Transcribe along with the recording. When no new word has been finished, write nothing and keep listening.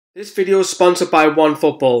This video is sponsored by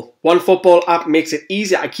OneFootball. OneFootball app makes it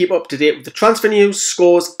easier to keep up to date with the transfer news,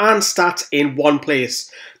 scores and stats in one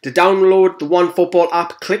place. To download the OneFootball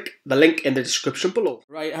app, click the link in the description below.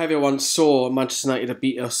 Right, hi everyone. So Manchester United have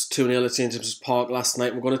beat us 2-0 at St James's Park last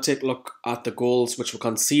night. We're going to take a look at the goals which were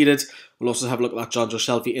conceded. We'll also have a look at that John Joe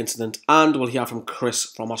Shelby incident, and we'll hear from Chris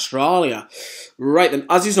from Australia. Right then,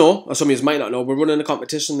 as you know, or some of you might not know, we're running a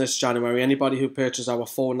competition this January. Anybody who purchases our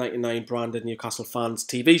 $4.99 branded Newcastle Fans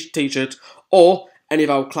TV t-shirt or any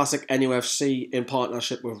of our classic NUFC in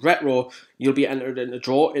partnership with Retro, you'll be entered in the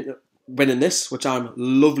draw into winning this, which I'm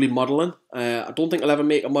lovely modelling. I don't think I'll ever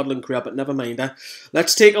make a modelling career, but never mind.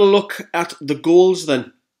 Let's take a look at the goals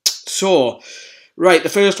then. So, right, the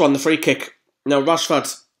first one, the free kick. Now,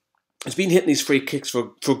 Rashford has been hitting these free kicks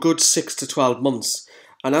for a good 6 to 12 months.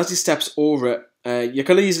 And as he steps over it, you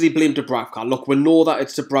can easily blame Dubravka. Look, we know that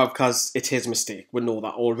it's Dubravka's, it's his mistake. We know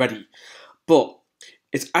that already. But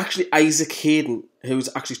it's actually Isaac Hayden who's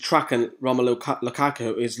actually tracking Romelu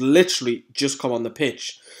Lukaku, who's literally just come on the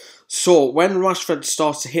pitch. So when Rashford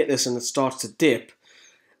starts to hit this and it starts to dip,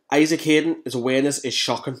 Isaac Hayden, his awareness is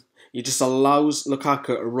shocking. He just allows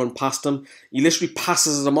Lukaku to run past him. He literally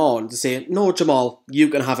passes him on to say, no, Jamal, you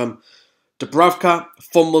can have him. Dubravka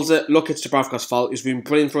fumbles it. Look, it's Dubravka's fault. He's been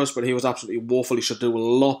brilliant for us, but he was absolutely woeful. He should do a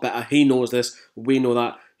lot better. He knows this. We know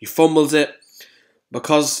that. He fumbles it.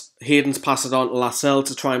 Because Hayden's passed it on to Lascelles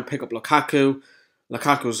to try and pick up Lukaku.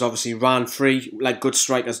 Lukaku's obviously ran free, like good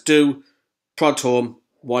strikers do. Prod home,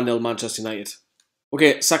 1-0 Manchester United.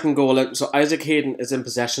 Okay, second goal in. So Isaac Hayden is in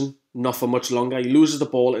possession, not for much longer. He loses the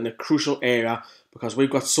ball in a crucial area because we've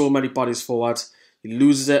got so many bodies forward. He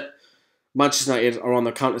loses it. Manchester United are on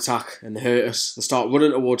the counter-attack and they hurt us. They start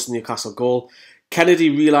running towards the Newcastle goal. Kennedy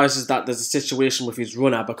realises that there's a situation with his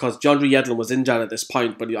runner because John Yedlin was injured at this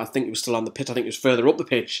point, but I think he was still on the pitch. I think he was further up the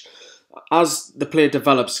pitch. As the play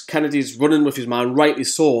develops, Kennedy's running with his man, rightly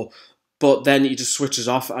so, but then he just switches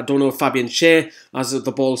off. I don't know if Fabian Schär, as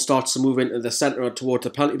the ball starts to move into the centre or towards the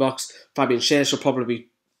penalty box, Fabian Schär should probably be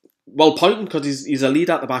well pointing because he's a lead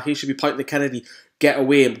at the back. He should be pointing to Kennedy, get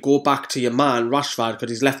away and go back to your man, Rashford, because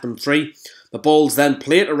he's left him free. The ball's then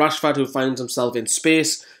played to Rashford, who finds himself in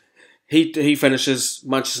space. He finishes,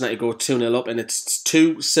 Manchester United go 2-0 up, and it's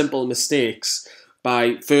two simple mistakes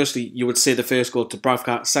by, firstly, you would say the first goal to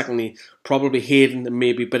Dubravka, secondly, probably Hayden and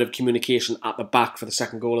maybe a bit of communication at the back for the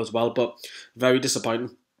second goal as well, but very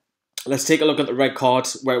disappointing. Let's take a look at the red card,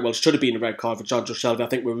 where it should have been a red card for John Joe Shelby. I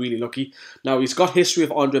think we're really lucky. Now, he's got history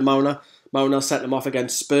of Andre Mauna. Mauna sent him off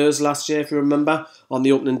against Spurs last year, if you remember, on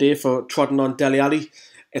the opening day for trotting on Dele Alli.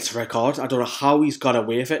 It's a red card. I don't know how he's got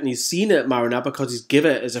away with it, and he's seen it, Marina, because he's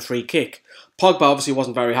given it as a free kick. Pogba obviously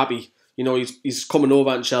wasn't very happy. You know, he's coming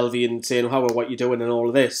over at Shelby and saying, how are what you doing and all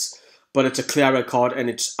of this. But it's a clear red card, and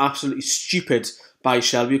it's absolutely stupid by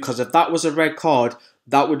Shelby, because if that was a red card,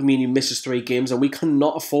 that would mean he misses 3 games, and we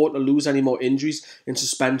cannot afford to lose any more injuries and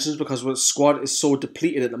suspensions because our squad is so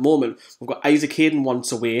depleted at the moment. We've got Isaac Hayden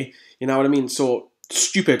once away, you know what I mean? So,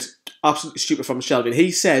 stupid, absolutely stupid from Shelby.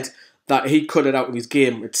 He said that he cut it out of his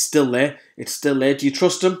game. It's still there. It's still there. Do you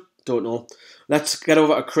trust him? Don't know. Let's get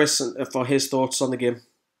over to Chris for his thoughts on the game.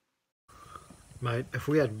 Mate, if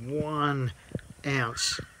we had 1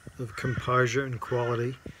 ounce of composure and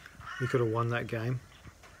quality, we could have won that game.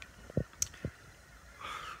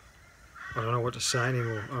 I don't know what to say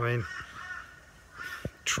anymore. I mean,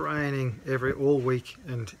 training all week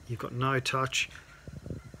and you've got no touch.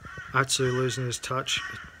 Atsu losing his touch,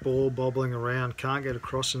 ball bobbling around, can't get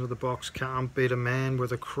across into the box, can't beat a man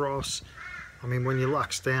with a cross. I mean, when your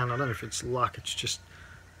luck's down, I don't know if it's luck, it's just,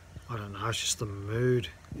 I don't know, it's just the mood.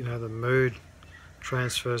 You know, the mood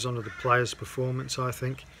transfers onto the player's performance, I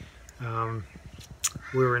think.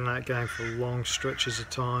 We were in that game for long stretches of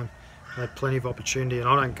time, had plenty of opportunity, and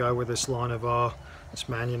I don't go with this line of, oh, it's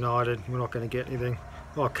Man United, we're not going to get anything.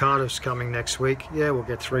 Oh, Cardiff's coming next week, yeah, we'll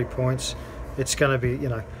get 3 points. It's going to be, you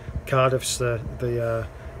know, Cardiff's the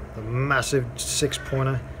massive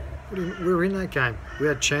 6-pointer. We were in that game. We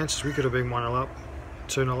had chances. We could have been 1-0 up,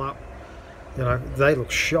 2-0 up. You know, they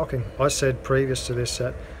look shocking. I said previous to this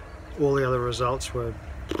that all the other results were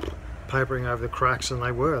papering over the cracks, and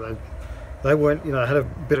they were. They weren't, you know, had a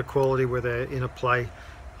bit of quality where they're in a play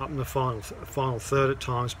up in the final third at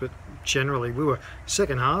times, but generally we were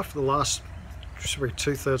second half, the last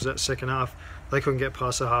 2/3 of that second half, they couldn't get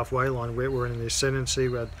past the halfway line. We were in the ascendancy,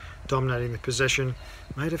 we had dominating the possession.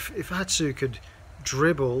 Mate, if Atsu could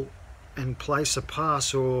dribble and place a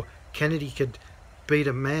pass, or Kennedy could beat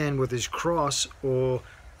a man with his cross, or,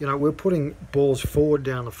 you know, we're putting balls forward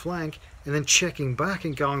down the flank and then checking back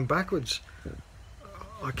and going backwards.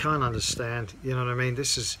 I can't understand, you know what I mean?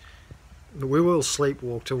 This is, we will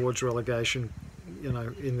sleepwalk towards relegation. You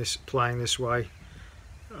know, in this playing this way,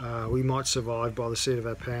 we might survive by the seat of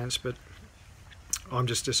our pants, but I'm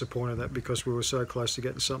just disappointed that because we were so close to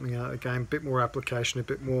getting something out of the game, a bit more application, a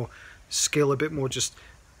bit more skill, a bit more just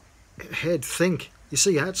think. You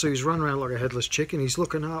see Hatsu, he's running around like a headless chicken. He's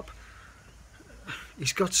looking up.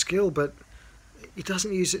 He's got skill, but he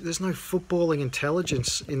doesn't use it. There's no footballing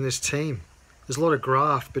intelligence in this team. There's a lot of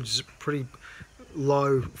graft, but it's pretty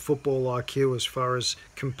low football IQ as far as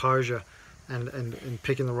composure and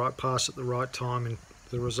picking the right pass at the right time, and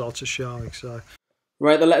the results are showing. So,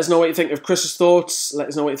 right, then let us know what you think of Chris's thoughts. Let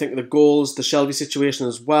us know what you think of the goals, the Shelby situation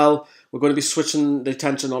as well. We're going to be switching the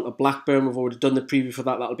attention onto Blackburn. We've already done the preview for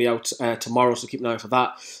that. That'll be out tomorrow, so keep an eye out for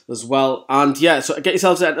that as well. And yeah, so get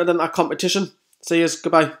yourselves entered in that competition. See you.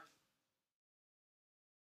 Goodbye.